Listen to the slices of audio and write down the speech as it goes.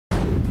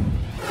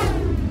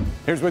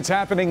Here's what's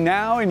happening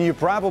now, and you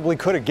probably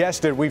could have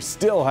guessed it. We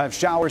still have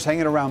showers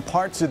hanging around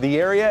parts of the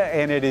area,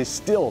 and it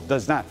still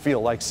does not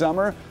feel like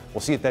summer.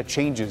 We'll see if that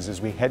changes as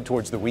we head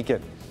towards the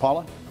weekend.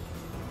 Paula?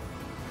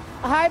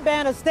 Hi,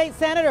 Ben. A state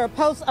senator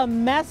posts a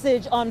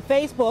message on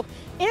Facebook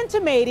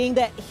intimating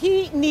that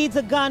he needs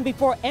a gun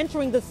before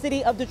entering the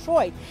city of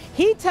Detroit.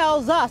 He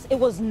tells us it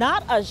was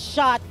not a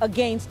shot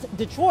against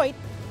Detroit,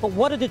 but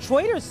what do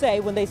Detroiters say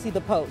when they see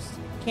the post?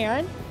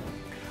 Karen?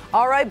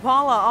 All right,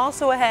 Paula,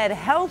 also ahead,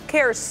 health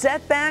care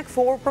setback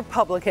for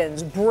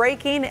Republicans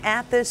breaking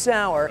at this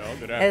hour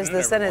as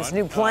the Senate's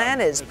new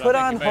plan is put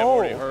on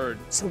hold.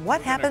 So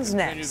what happens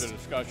next?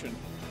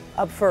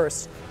 Up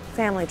first,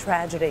 family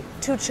tragedy.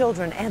 2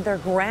 children and their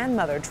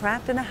grandmother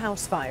trapped in a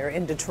house fire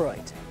in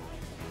Detroit.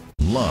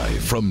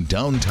 Live from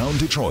downtown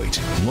Detroit,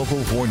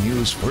 Local 4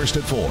 News First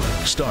at 4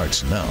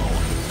 starts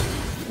now.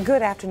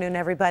 Good afternoon,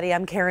 everybody.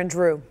 I'm Karen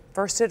Drew.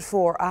 First at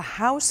 4, a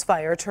house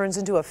fire turns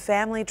into a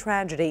family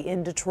tragedy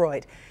in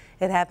Detroit.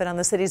 It happened on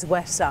the city's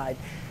west side.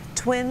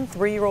 Twin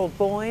 3-year-old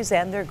boys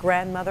and their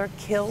grandmother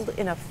killed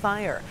in a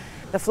fire.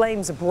 The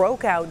flames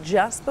broke out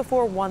just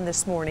before 1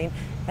 this morning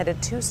at a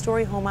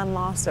 2-story home on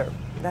Losser.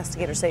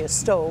 Investigators say a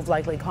stove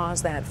likely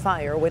caused that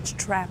fire, which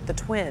trapped the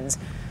twins.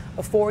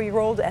 A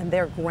 4-year-old and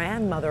their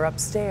grandmother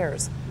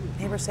upstairs.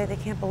 Neighbors say they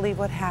can't believe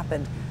what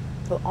happened.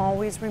 They'll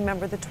always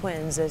remember the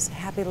twins as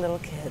happy little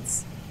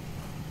kids.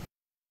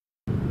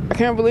 I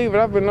can't believe it.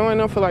 I've been knowing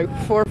them for like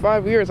 4 or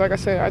 5 years. Like I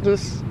said, I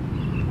just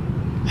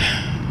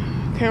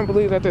can't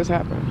believe that this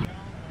happened.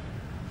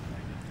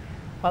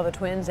 While the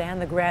twins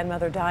and the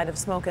grandmother died of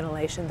smoke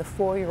inhalation, the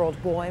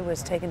 4-year-old boy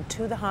was taken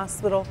to the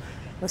hospital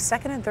with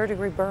 2nd and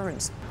 3rd-degree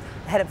burns.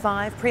 Ahead at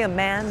 5, Priya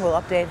Mann will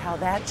update how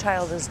that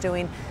child is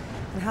doing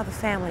and how the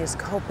family is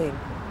coping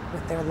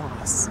with their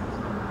loss.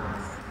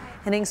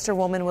 An Inkster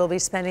woman will be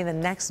spending the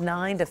next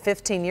 9 to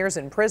 15 years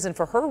in prison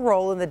for her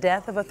role in the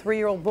death of a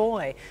 3-year-old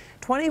boy.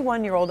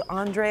 21-year-old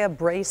Andrea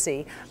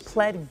Bracey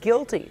pled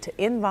guilty to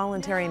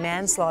involuntary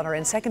manslaughter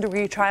and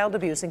 2nd-degree child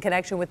abuse in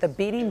connection with the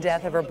beating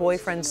death of her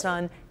boyfriend's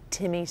son,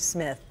 Timmy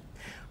Smith.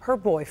 Her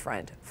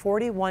boyfriend,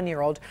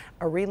 41-year-old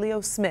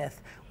Aurelio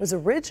Smith, was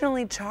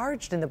originally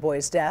charged in the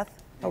boy's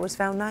death, but was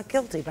found not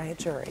guilty by a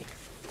jury.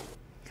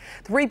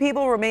 3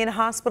 people remain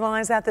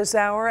hospitalized at this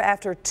hour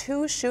after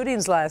 2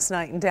 shootings last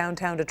night in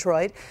downtown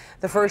Detroit.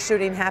 The first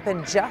shooting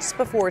happened just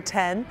before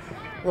 10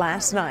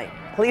 last night.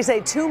 Police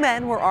say 2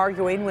 men were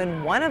arguing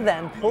when one of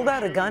them pulled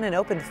out a gun and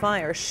opened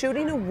fire,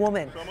 shooting a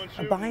woman,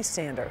 a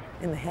bystander,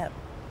 in the hip.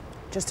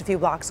 Just a few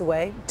blocks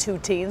away, 2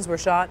 teens were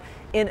shot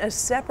in a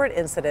separate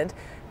incident.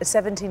 A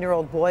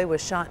 17-year-old boy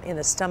was shot in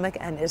the stomach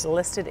and is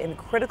listed in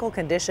critical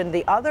condition.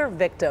 The other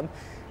victim,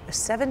 a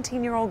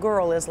 17-year-old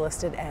girl, is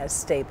listed as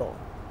stable.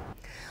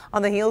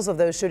 On the heels of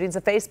those shootings,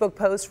 a Facebook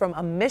post from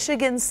a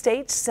Michigan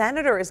state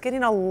senator is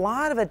getting a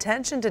lot of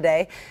attention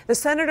today. The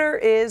senator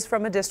is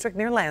from a district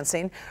near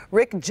Lansing.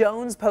 Rick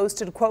Jones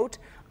posted, quote,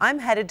 "I'm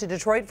headed to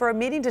Detroit for a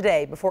meeting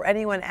today. Before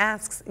anyone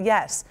asks,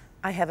 yes,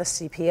 I have a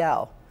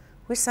CPL."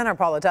 We sent our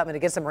Paula Tutman to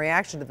get some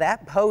reaction to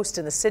that post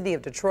in the city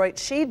of Detroit.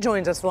 She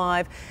joins us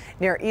live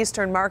near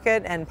Eastern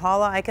Market. And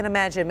Paula, I can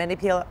imagine many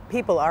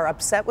people are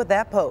upset with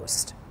that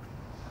post.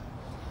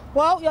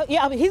 Well,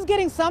 yeah, he's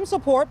getting some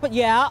support, but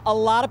yeah, a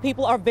lot of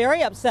people are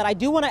very upset. I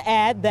do want to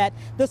add that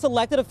this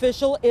elected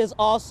official is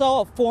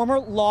also a former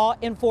law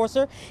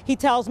enforcer. He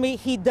tells me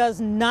he does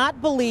not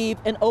believe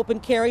in open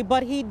carry,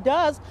 but he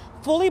does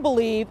fully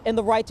believe in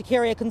the right to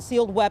carry a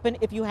concealed weapon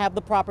if you have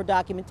the proper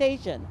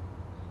documentation.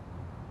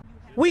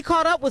 We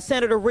caught up with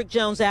Senator Rick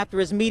Jones after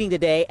his meeting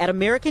today at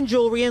American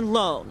Jewelry and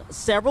Loan,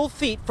 several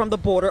feet from the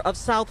border of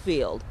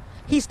Southfield.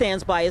 He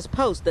stands by his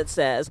post that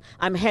says,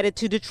 "I'm headed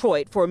to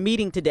Detroit for a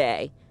meeting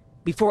today.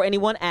 Before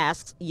anyone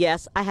asks,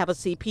 yes, I have a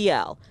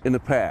CPL." In the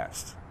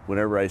past,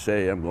 whenever I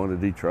say I'm going to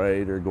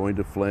Detroit or going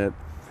to Flint,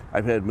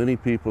 I've had many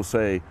people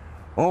say,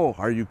 "Oh,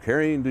 are you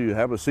carrying? Do you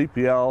have a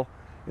CPL?"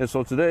 And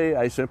so today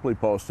I simply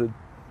posted,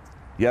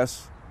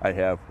 "Yes, I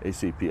have a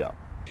CPL."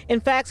 In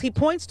fact, he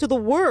points to the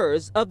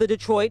words of the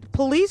Detroit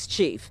police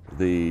chief.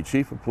 The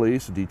chief of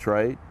police of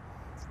Detroit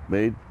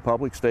made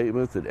public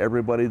statement that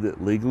everybody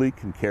that legally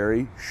can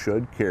carry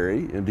should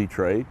carry in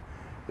Detroit.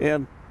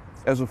 And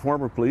as a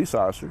former police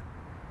officer,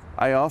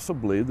 I also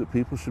believe that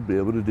people should be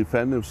able to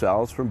defend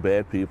themselves from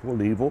bad people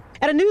and evil.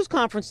 At a news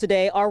conference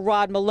today, our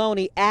Rod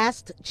Maloney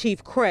asked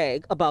Chief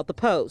Craig about the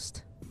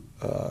post.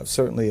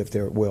 Certainly if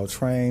they're well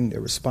trained,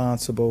 they're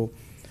responsible.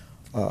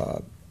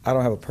 I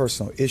don't have a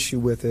personal issue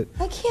with it.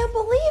 I can't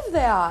believe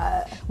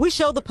that. We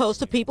showed the post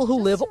to people who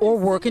live or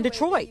work in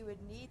Detroit.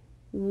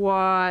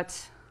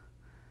 What?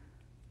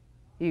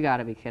 You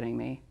gotta be kidding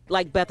me.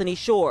 Like Bethany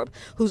Shorb,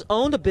 who's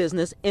owned a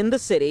business in the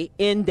city,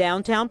 in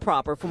downtown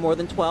proper, for more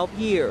than 12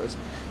 years.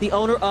 The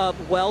owner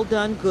of Well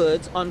Done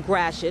Goods on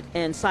Gratiot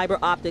and Cyber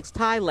Optics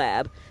Tie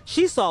Lab.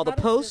 She saw the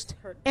post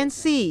and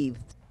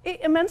seethed.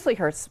 It immensely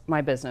hurts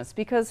my business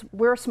because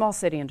we're a small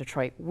city in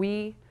Detroit.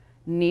 We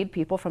need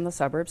people from the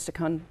suburbs to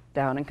come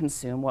down and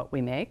consume what we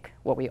make,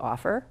 what we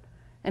offer.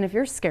 And if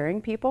you're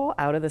scaring people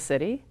out of the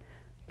city,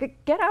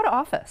 get out of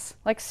office.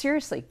 Like,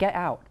 seriously, get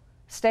out.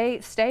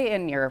 stay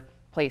in your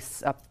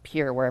place up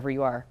here, wherever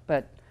you are,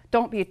 but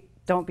don't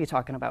be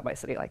talking about my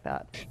city like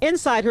that.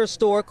 Inside her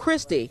store,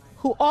 Christy,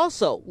 who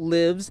also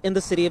lives in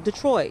the city of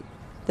Detroit.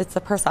 It's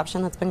a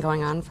perception that's been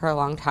going on for a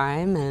long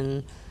time,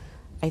 and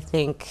I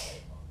think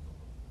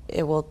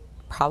it will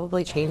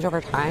probably change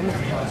over time.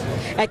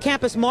 At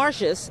Campus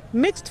Martius,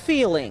 mixed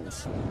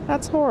feelings.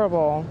 That's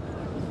horrible.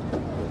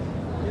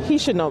 He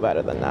should know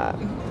better than that.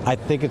 I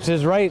think it's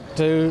his right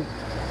to,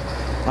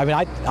 I mean,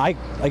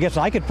 I guess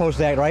I could post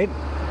that, right?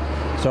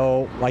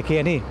 So why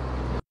can't he?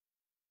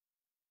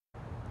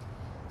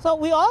 So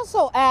we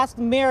also asked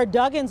Mayor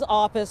Duggan's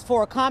office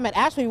for a comment.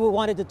 Actually, we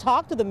wanted to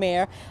talk to the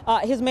mayor.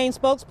 His main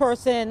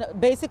spokesperson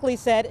basically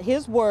said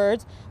his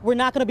words, we're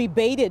not going to be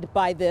baited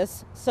by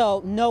this,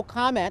 so no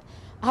comment.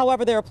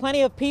 However, there are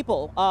plenty of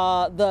people,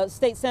 the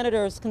state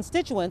senator's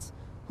constituents,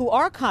 who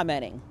are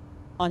commenting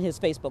on his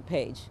Facebook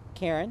page.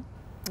 Karen?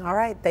 All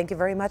right. Thank you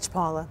very much,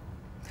 Paula.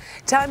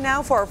 Time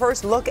now for our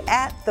first look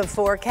at the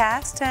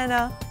forecast, and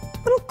a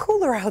little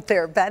cooler out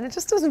there, Ben. It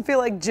just doesn't feel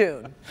like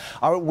June.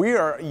 We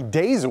are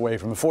days away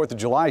from the 4th of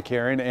July,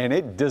 Karen, and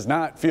it does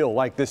not feel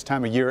like this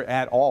time of year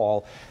at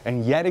all.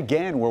 And yet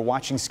again, we're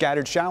watching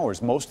scattered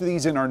showers. Most of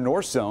these in our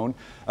north zone,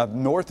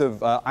 north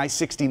of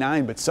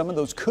I-69, but some of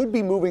those could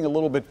be moving a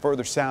little bit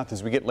further south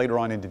as we get later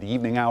on into the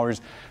evening hours.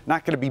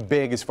 Not going to be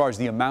big as far as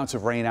the amounts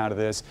of rain out of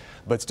this,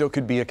 but still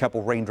could be a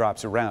couple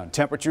raindrops around.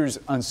 Temperatures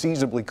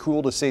unseasonably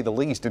cool, to say the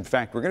least. In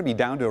fact, we're going to be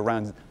down to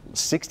around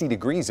 60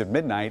 degrees at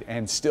midnight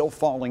and still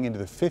falling into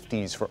the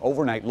 50s for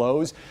overnight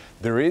lows.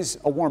 There is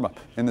a warm-up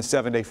in the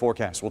 7-day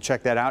forecast. We'll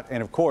check that out.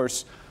 And of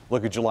course,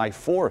 look at July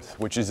 4th,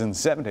 which is in the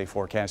 7-day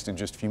forecast in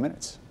just a few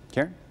minutes.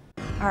 Karen?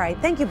 All right.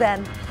 Thank you,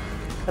 Ben.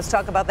 Let's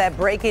talk about that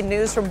breaking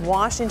news from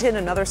Washington.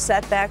 Another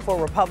setback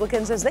for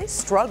Republicans as they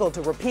struggle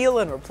to repeal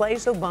and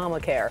replace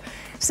Obamacare.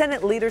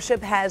 Senate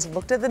leadership has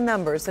looked at the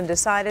numbers and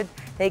decided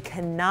they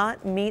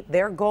cannot meet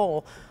their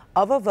goal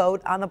of a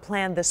vote on the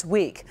plan this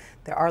week.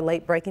 There are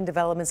late-breaking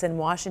developments in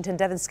Washington.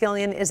 Devin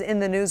Scillian is in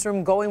the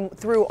newsroom going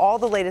through all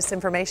the latest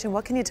information.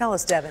 What can you tell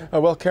us, Devin?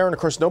 Well, Karen, of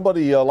course,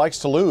 nobody likes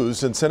to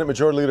lose, and Senate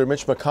Majority Leader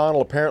Mitch McConnell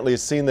apparently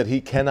has seen that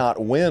he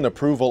cannot win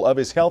approval of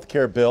his health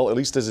care bill, at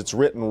least as it's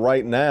written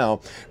right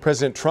now.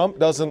 President Trump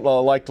doesn't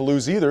like to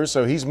lose either,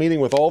 so he's meeting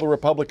with all the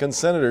Republican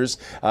senators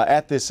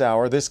at this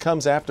hour. This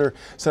comes after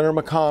Senator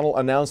McConnell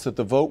announced that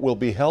the vote will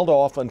be held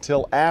off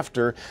until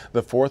after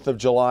the 4th of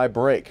July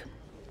break.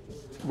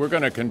 We're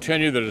going to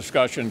continue the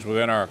discussions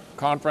within our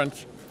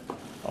conference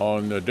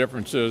on the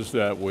differences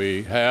that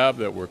we have,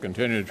 that we're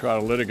continuing to try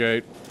to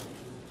litigate.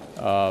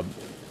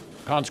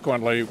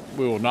 Consequently,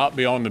 we will not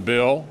be on the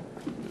bill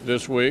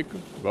this week,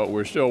 but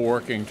we're still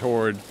working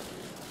toward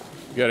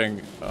getting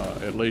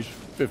at least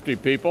 50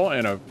 people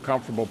in a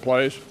comfortable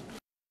place.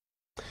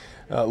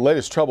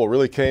 Latest trouble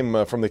really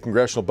came from the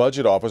Congressional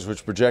Budget Office,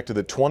 which projected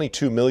that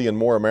 22 million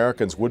more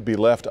Americans would be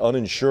left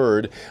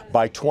uninsured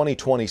by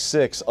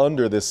 2026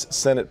 under this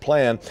Senate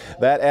plan.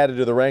 That added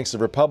to the ranks of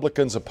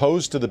Republicans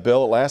opposed to the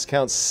bill. At last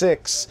count,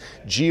 6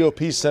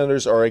 GOP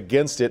senators are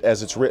against it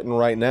as it's written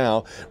right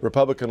now.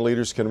 Republican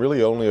leaders can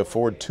really only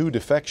afford 2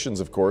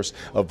 defections, of course.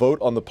 A vote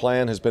on the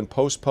plan has been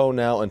postponed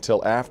now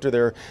until after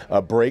their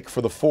break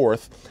for the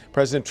 4th.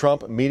 President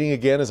Trump meeting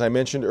again, as I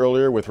mentioned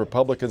earlier, with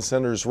Republican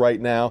senators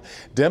right now.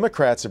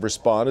 Democrats have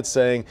responded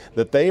saying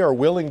that they are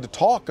willing to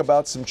talk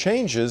about some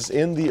changes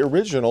in the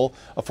original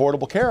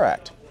Affordable Care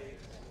Act.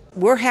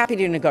 We're happy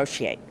to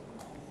negotiate.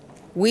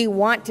 We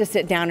want to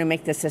sit down and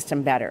make the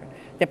system better.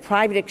 The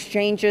private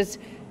exchanges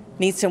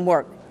need some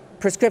work.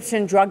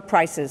 Prescription drug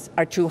prices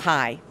are too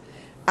high.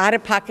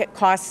 Out-of-pocket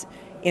costs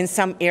in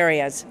some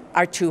areas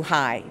are too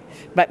high.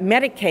 But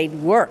Medicaid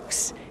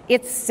works.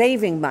 It's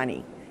saving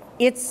money.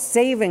 It's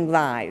saving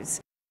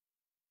lives.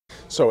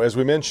 So as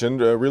we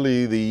mentioned,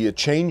 really the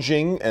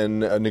changing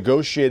and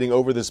negotiating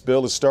over this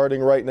bill is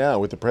starting right now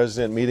with the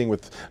president meeting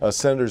with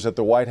senators at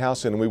the White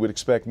House, and we would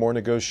expect more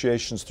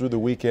negotiations through the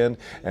weekend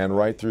and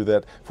right through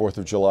that 4th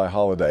of July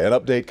holiday. An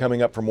update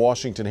coming up from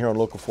Washington here on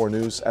Local 4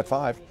 News at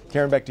 5.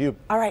 Karen, back to you.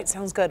 All right,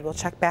 sounds good. We'll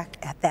check back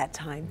at that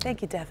time.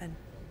 Thank you, Devin.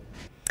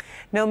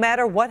 No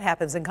matter what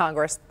happens in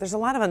Congress, there's a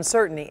lot of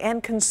uncertainty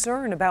and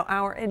concern about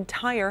our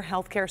entire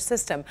healthcare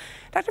system.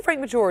 Dr.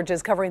 Frank McGeorge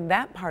is covering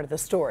that part of the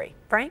story.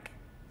 Frank?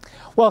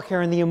 Well,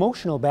 Karen, the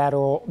emotional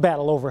battle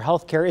over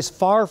health care is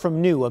far from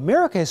new.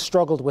 America has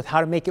struggled with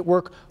how to make it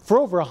work for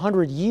over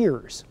 100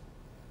 years.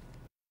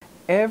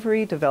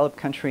 Every developed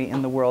country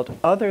in the world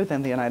other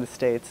than the United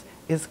States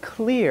is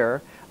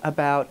clear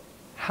about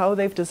how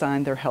they've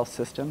designed their health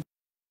system.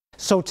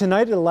 So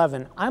tonight at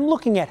 11, I'm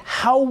looking at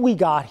how we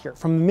got here,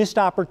 from missed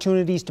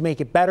opportunities to make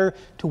it better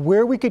to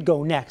where we could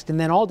go next. And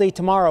then all day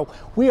tomorrow,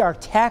 we are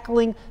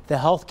tackling the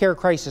healthcare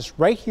crisis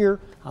right here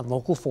on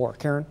Local 4.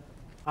 Karen?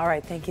 All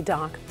right, thank you,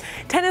 Doc.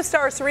 Tennis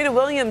star Serena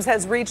Williams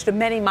has reached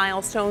many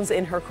milestones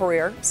in her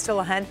career.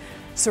 Still ahead,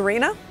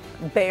 Serena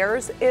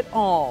bears it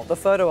all. The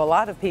photo a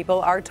lot of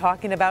people are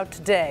talking about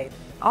today.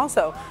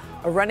 Also,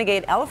 a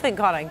renegade elephant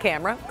caught on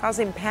camera,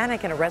 causing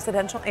panic in a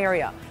residential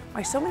area.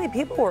 Why so many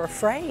people were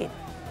afraid.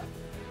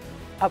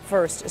 Up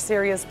first,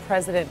 Syria's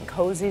president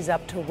cozies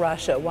up to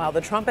Russia, while the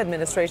Trump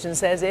administration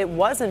says it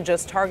wasn't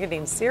just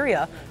targeting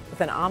Syria,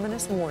 with an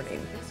ominous warning.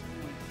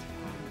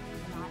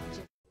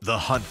 The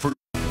hunt for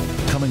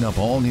coming up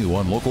all new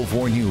on Local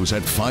 4 News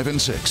at 5 and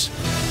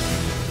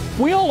 6.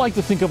 We all like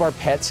to think of our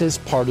pets as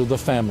part of the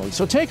family.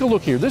 So take a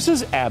look here. This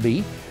is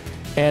Abby,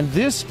 and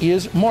this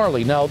is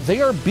Marley. Now, they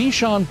are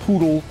Bichon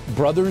Poodle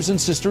brothers and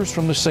sisters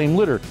from the same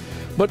litter.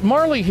 But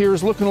Marley here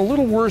is looking a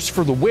little worse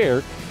for the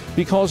wear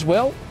because,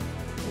 well,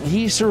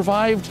 he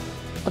survived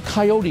a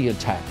coyote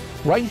attack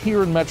right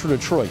here in Metro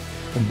Detroit.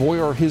 And boy,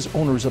 are his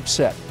owners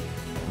upset.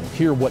 We'll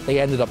hear what they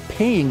ended up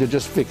paying to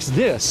just fix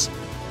this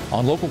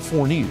on Local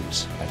 4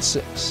 News at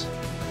 6.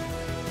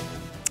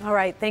 All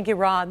right, thank you,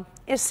 Rod.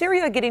 Is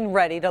Syria getting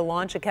ready to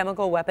launch a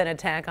chemical weapon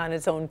attack on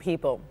its own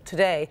people?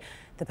 Today,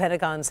 the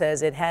Pentagon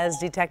says it has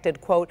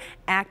detected, quote,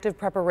 active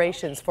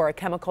preparations for a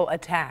chemical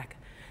attack.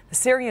 The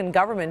Syrian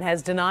government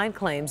has denied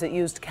claims it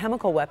used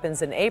chemical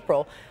weapons in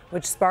April,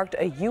 which sparked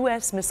a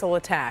U.S. missile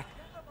attack.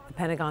 The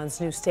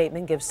Pentagon's new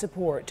statement gives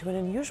support to an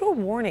unusual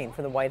warning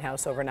for the White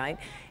House overnight.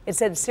 It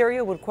said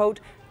Syria would, quote,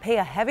 pay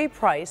a heavy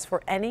price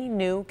for any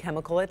new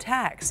chemical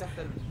attacks.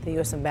 The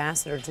U.S.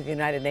 ambassador to the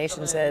United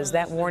Nations says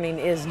that warning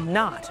is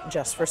not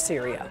just for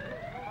Syria.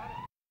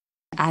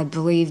 I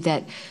believe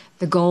that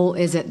the goal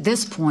is at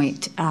this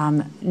point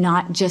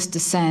not just to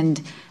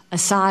send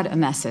Assad a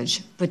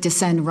message, but to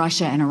send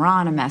Russia and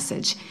Iran a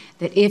message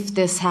that if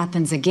this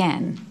happens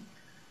again,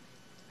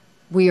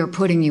 we are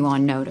putting you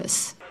on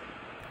notice.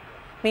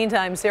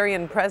 Meantime,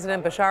 Syrian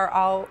President Bashar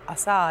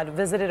al-Assad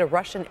visited a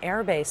Russian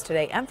airbase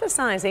today,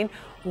 emphasizing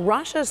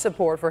Russia's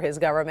support for his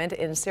government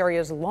in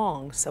Syria's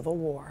long civil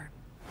war.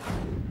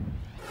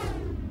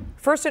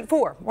 First at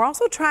 4, we're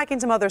also tracking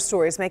some other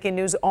stories making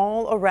news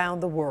all around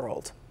the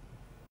world.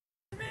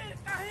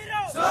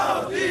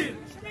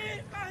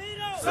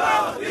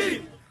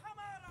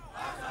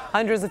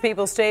 Hundreds of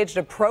people staged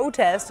a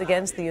protest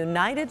against the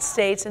United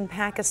States and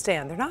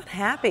Pakistan. They're not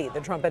happy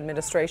the Trump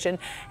administration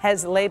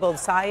has labeled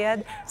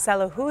Syed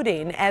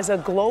Salahuddin as a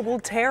global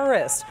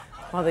terrorist.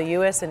 While the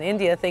U.S. and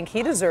India think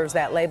he deserves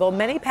that label,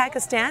 many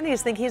Pakistanis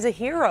think he's a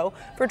hero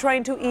for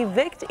trying to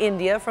evict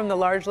India from the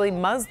largely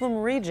Muslim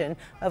region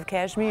of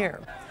Kashmir.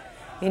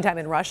 Meantime,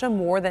 in Russia,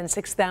 more than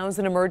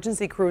 6,000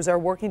 emergency crews are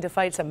working to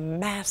fight some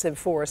massive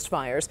forest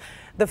fires.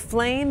 The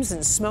flames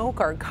and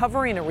smoke are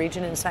covering a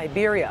region in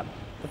Siberia.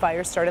 The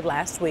fires started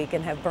last week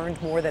and have burned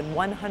more than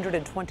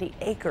 120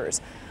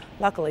 acres.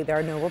 Luckily, there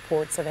are no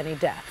reports of any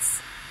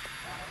deaths.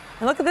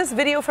 And look at this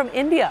video from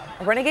India.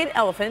 A renegade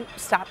elephant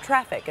stopped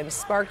traffic and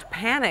sparked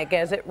panic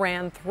as it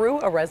ran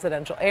through a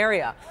residential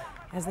area.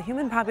 As the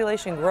human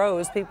population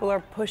grows, people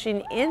are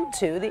pushing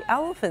into the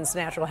elephant's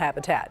natural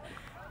habitat.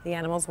 The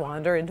animals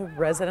wander into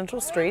residential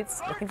streets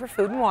looking for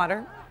food and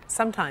water,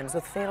 sometimes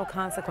with fatal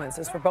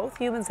consequences for both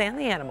humans and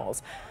the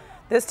animals.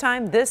 This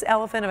time, this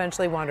elephant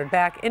eventually wandered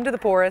back into the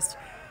forest,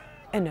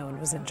 and no one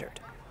was injured.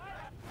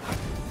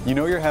 You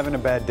know you're having a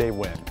bad day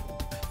when?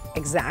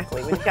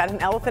 Exactly. When you've got an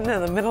elephant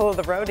in the middle of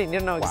the road and you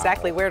don't know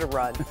exactly where to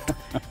run.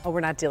 Well, we're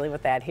not dealing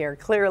with that here,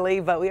 clearly,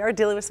 but we are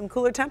dealing with some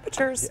cooler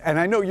temperatures. And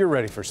I know you're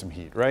ready for some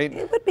heat, right?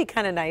 It would be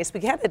kind of nice. We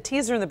had a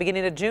teaser in the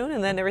beginning of June,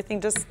 and then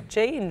everything just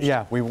changed.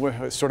 Yeah, we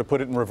sort of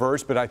put it in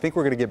reverse, but I think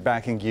we're going to get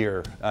back in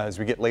gear as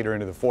we get later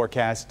into the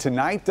forecast.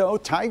 Tonight, though,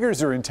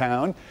 Tigers are in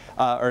town,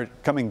 are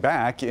coming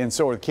back, and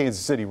so are the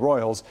Kansas City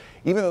Royals.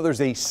 Even though there's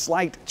a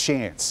slight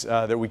chance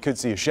that we could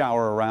see a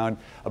shower around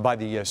by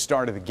the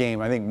start of the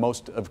game, I think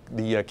most of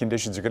the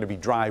conditions are going to be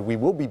dry. We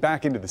will be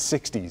back into the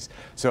 60s.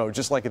 So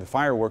just like at the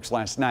fireworks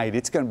last night,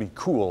 it's going to be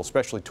cool,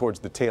 especially towards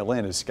the tail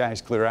end. As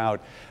skies clear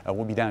out,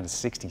 we'll be down to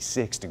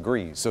 66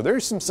 degrees. So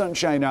there's some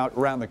sunshine out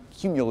around the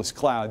cumulus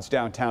clouds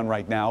downtown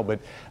right now, but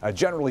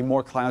generally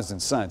more clouds than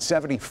sun.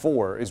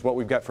 74 is what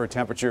we've got for a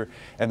temperature,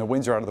 and the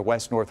winds are out of the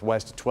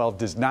west-northwest at 12.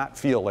 Does not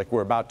feel like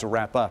we're about to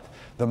wrap up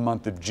the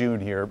month of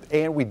June here.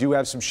 And we do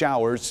have some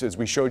showers, as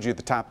we showed you at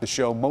the top of the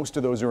show. Most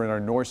of those are in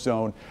our north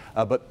zone,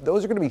 but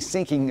those are going to be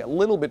sinking a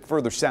little bit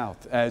further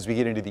south as we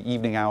get into the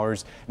evening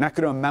hours. Not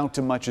going to amount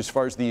to much as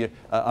far as the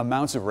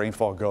amounts of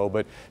rainfall go,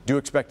 but do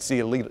expect to see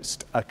at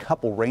least a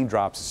couple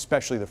raindrops,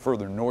 especially the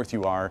further north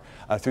you are,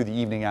 through the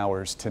evening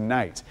hours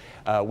tonight.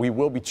 We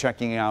will be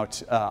checking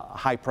out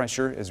high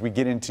pressure as we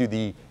get into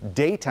the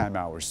daytime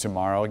hours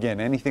tomorrow. Again,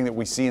 anything that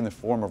we see in the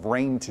form of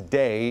rain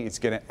today is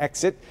going to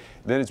exit.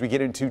 Then as we get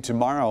into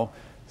tomorrow,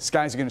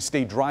 skies are going to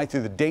stay dry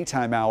through the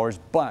daytime hours,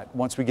 but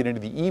once we get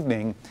into the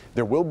evening,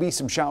 there will be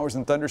some showers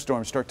and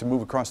thunderstorms start to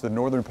move across the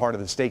northern part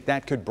of the state.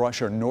 That could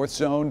brush our north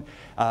zone,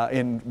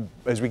 and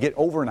as we get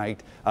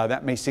overnight,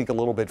 that may sink a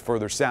little bit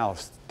further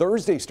south.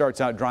 Thursday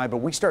starts out dry, but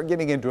we start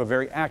getting into a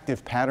very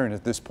active pattern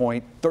at this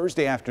point.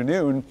 Thursday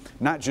afternoon,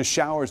 not just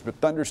showers, but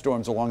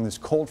thunderstorms along this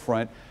cold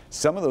front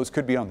Some of those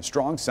could be on the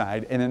strong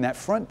side, and then that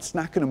front's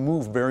not going to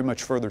move very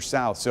much further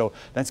south. So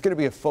that's going to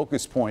be a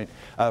focus point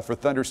for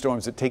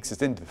thunderstorms that takes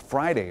us into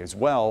Friday as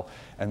well,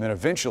 and then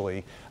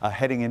eventually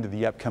heading into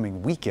the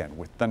upcoming weekend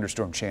with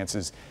thunderstorm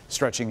chances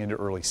stretching into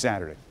early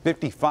Saturday.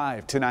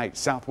 55 tonight.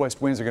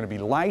 Southwest winds are going to be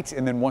light,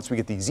 and then once we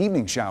get these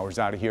evening showers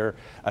out of here,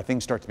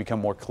 things start to become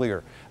more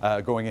clear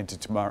going into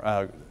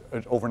tomorrow,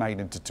 overnight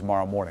into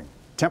tomorrow morning.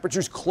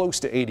 Temperatures close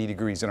to 80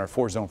 degrees in our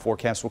 4-zone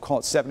forecast. We'll call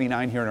it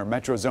 79 here in our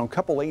metro zone.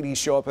 Couple 80s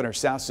show up in our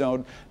south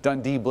zone.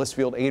 Dundee,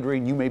 Blissfield,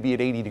 Adrian, you may be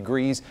at 80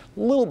 degrees. A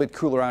little bit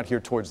cooler out here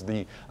towards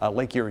the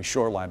Lake Erie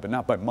shoreline, but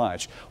not by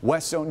much.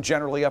 West zone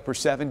generally upper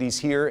 70s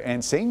here,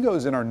 and same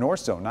goes in our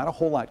north zone. Not a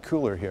whole lot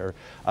cooler here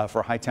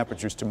for high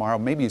temperatures tomorrow.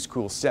 Maybe as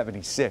cool as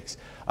 76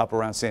 up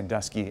around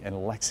Sandusky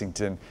and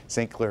Lexington.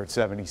 St. Clair at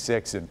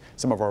 76, and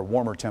some of our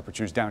warmer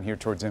temperatures down here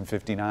towards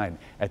M59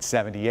 at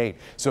 78.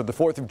 So the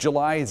 4th of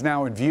July is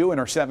now in view in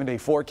our 7-day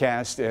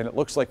forecast, and it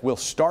looks like we'll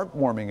start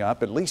warming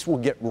up. At least we'll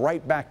get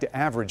right back to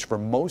average for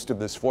most of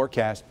this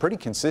forecast, pretty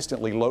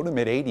consistently low to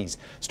mid 80s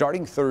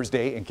starting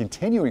Thursday and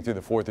continuing through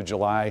the 4th of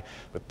July.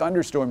 But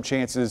thunderstorm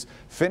chances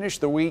finish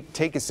the week,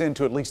 take us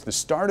into at least the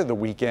start of the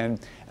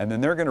weekend, and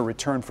then they're going to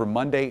return for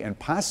Monday and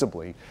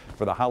possibly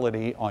for the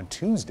holiday on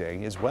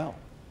Tuesday as well.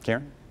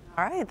 Karen?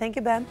 All right, thank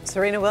you, Ben.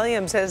 Serena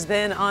Williams has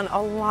been on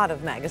a lot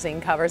of magazine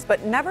covers,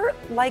 but never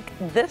like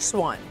this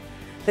one.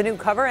 The new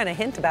cover and a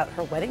hint about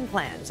her wedding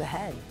plans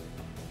ahead.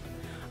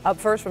 Up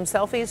first, from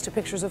selfies to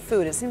pictures of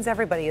food, it seems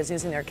everybody is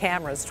using their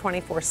cameras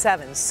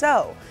 24/7.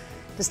 So,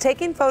 does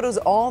taking photos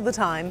all the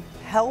time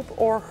help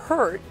or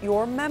hurt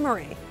your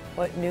memory?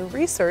 What new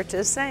research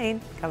is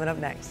saying, coming up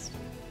next.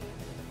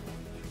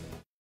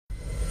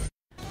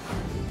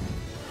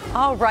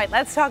 All right,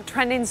 let's talk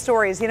trending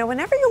stories. You know,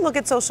 whenever you look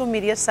at social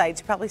media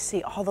sites, you probably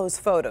see all those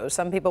photos.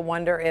 Some people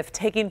wonder if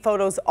taking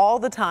photos all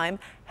the time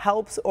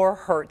helps or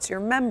hurts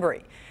your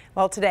memory.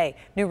 Well, today,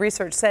 new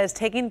research says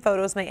taking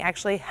photos may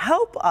actually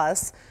help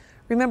us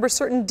remember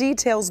certain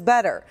details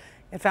better.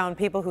 It found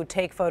people who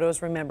take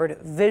photos remembered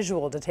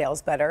visual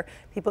details better.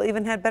 People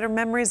even had better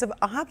memories of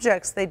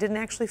objects they didn't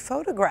actually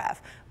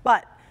photograph.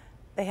 But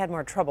they had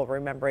more trouble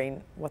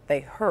remembering what they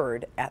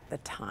heard at the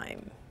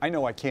time. I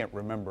know I can't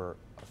remember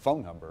a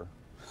phone number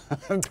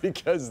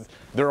because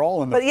they're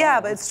all in the phone. Yeah,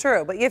 but it's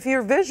true. But if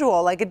you're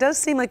visual, like it does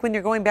seem like when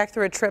you're going back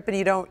through a trip and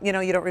you don't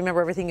remember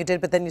everything you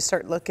did, but then you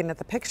start looking at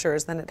the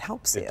pictures, then it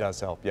helps you. It does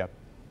help, yeah.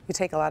 You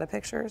take a lot of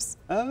pictures?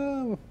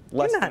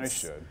 Less than I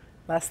should.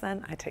 Less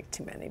than? I take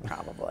too many,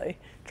 probably.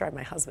 Drive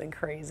my husband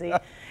crazy.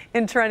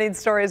 In trending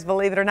stories,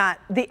 believe it or not,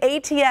 the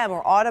ATM,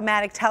 or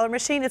automatic teller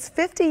machine, is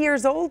 50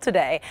 years old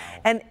today.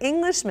 An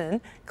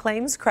Englishman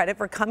claims credit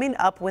for coming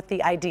up with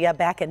the idea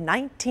back in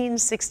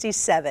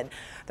 1967.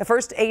 The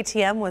first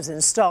ATM was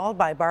installed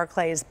by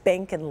Barclays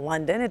Bank in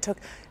London. It took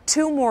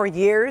 2 more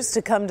years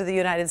to come to the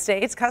United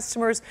States.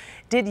 Customers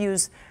did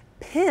use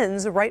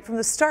PINs right from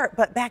the start,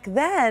 but back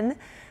then,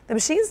 the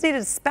machines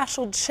needed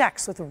special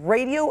checks with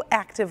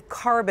radioactive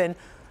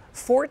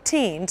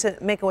carbon-14 to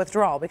make a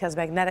withdrawal because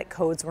magnetic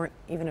codes weren't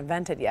even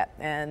invented yet,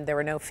 and there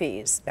were no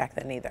fees back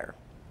then either.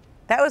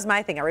 That was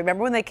my thing. I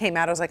remember when they came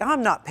out, I was like,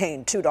 I'm not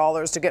paying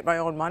 $2 to get my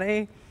own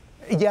money.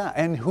 Yeah,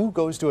 and who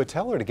goes to a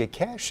teller to get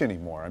cash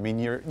anymore? I mean,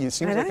 it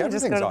seems like everything's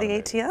just go to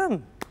automated. the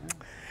ATM.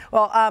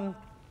 Well,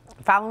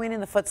 following in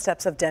the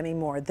footsteps of Demi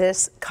Moore,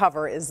 this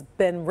cover has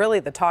been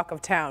really the talk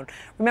of town.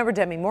 Remember,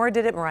 Demi Moore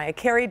did it, Mariah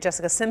Carey,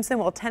 Jessica Simpson,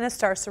 well, tennis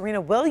star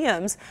Serena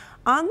Williams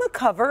on the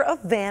cover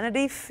of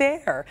Vanity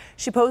Fair.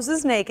 She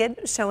poses naked,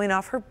 showing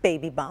off her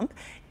baby bump.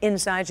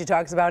 Inside, she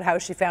talks about how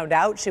she found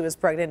out she was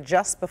pregnant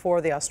just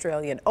before the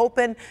Australian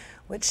Open,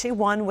 which she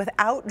won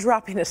without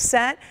dropping a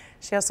set.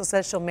 She also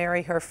says she'll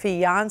marry her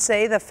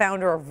fiancé, the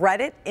founder of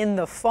Reddit, in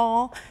the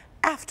fall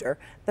after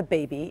the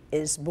baby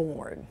is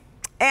born.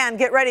 And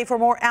get ready for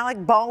more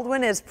Alec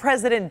Baldwin as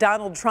President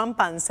Donald Trump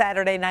on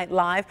Saturday Night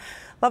Live.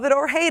 Love it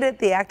or hate it,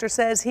 the actor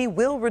says he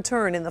will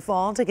return in the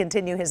fall to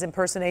continue his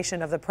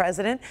impersonation of the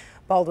president.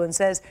 Baldwin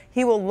says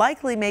he will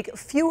likely make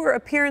fewer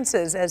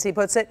appearances, as he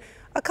puts it,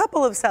 a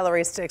couple of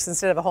celery sticks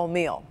instead of a whole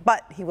meal.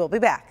 But he will be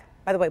back.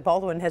 By the way,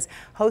 Baldwin has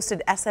hosted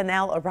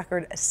SNL a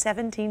record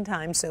 17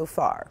 times so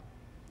far.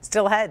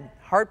 Still ahead,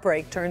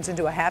 heartbreak turns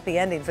into a happy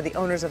ending for the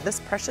owners of this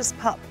precious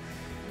pup.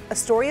 A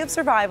story of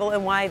survival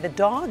and why the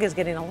dog is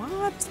getting a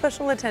lot of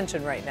special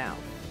attention right now.